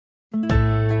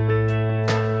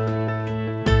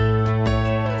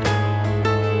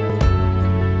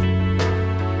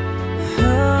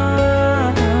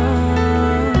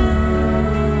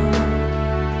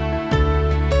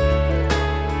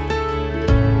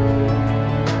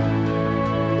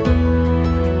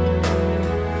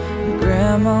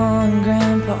Grandma and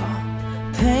Grandpa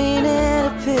painted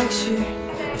a picture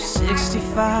of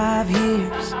 65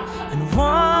 years in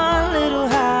one little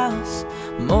house.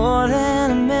 More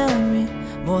than a memory,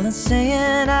 more than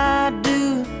saying I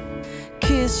do.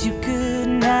 Kiss you good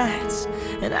nights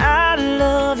and I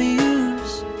love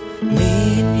yous.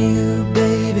 Me and you,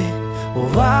 baby, we'll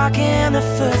walk in the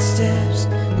footsteps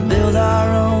and build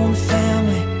our own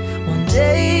family, one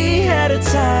day at a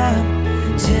time.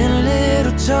 10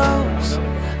 little toes,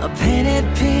 a painted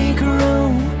pink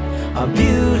room. Our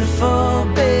beautiful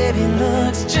baby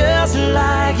looks just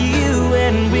like you.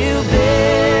 And we'll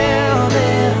build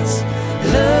this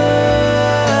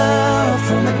love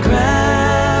from the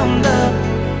ground up.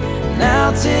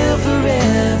 Now till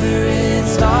forever,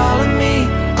 it's all of me,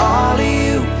 all of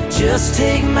you. Just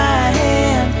take my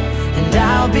hand and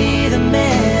I'll be the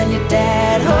man your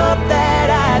dad hoped that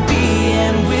I'd be.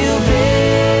 And we'll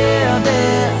build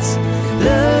this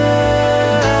love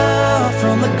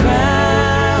from the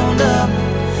ground up,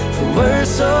 for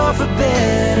worse or for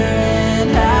better.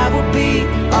 And I will be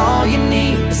all you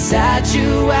need. Beside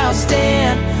you I'll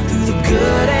stand through the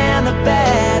good and the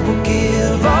bad. We'll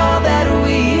give all that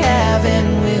we have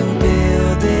and we'll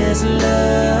build this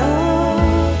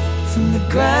love from the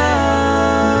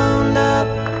ground up.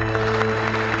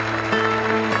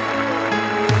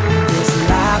 This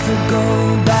life will go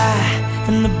by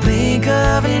in the blink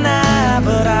of an eye,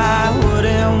 but I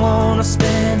wouldn't want to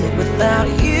spend it without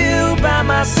you by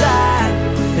my side.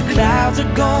 The clouds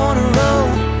are gonna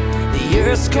roll, the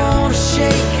earth's gonna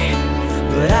shake,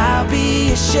 but I'll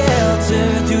be a shelter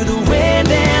through the wind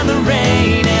and the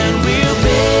rain. And we'll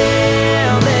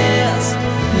build this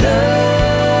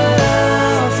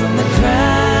love from the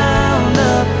ground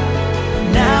up.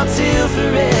 Now till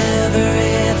forever,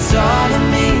 it's all of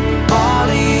me, all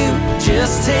of you.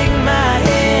 Just take my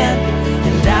hand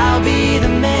and I'll be the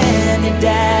man your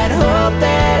dad hoped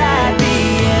that I'd be.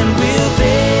 And we'll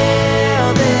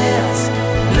build this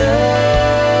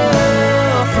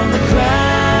love from the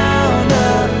ground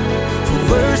up, for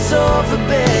worse or for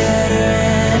better.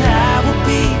 And I will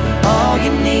be all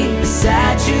you need.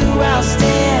 Beside you I'll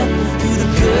stand through the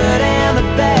good and the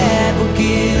bad. We'll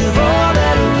give all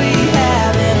that we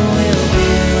have and we'll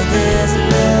build this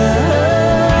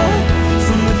love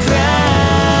from the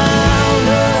ground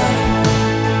up.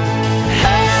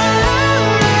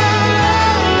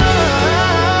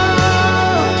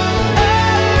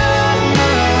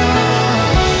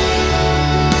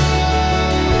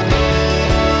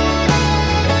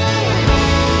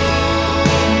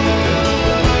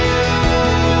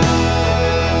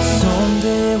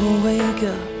 Someday we'll wake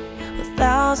up with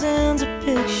thousands of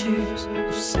pictures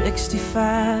of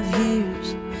 65 years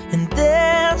in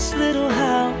this little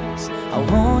house. I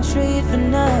won't trade for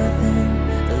nothing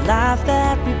the life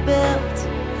that we built.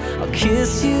 I'll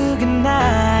kiss you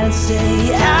goodnight and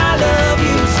say I love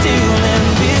you still. And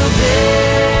we'll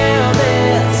build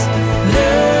this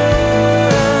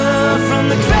love from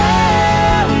the ground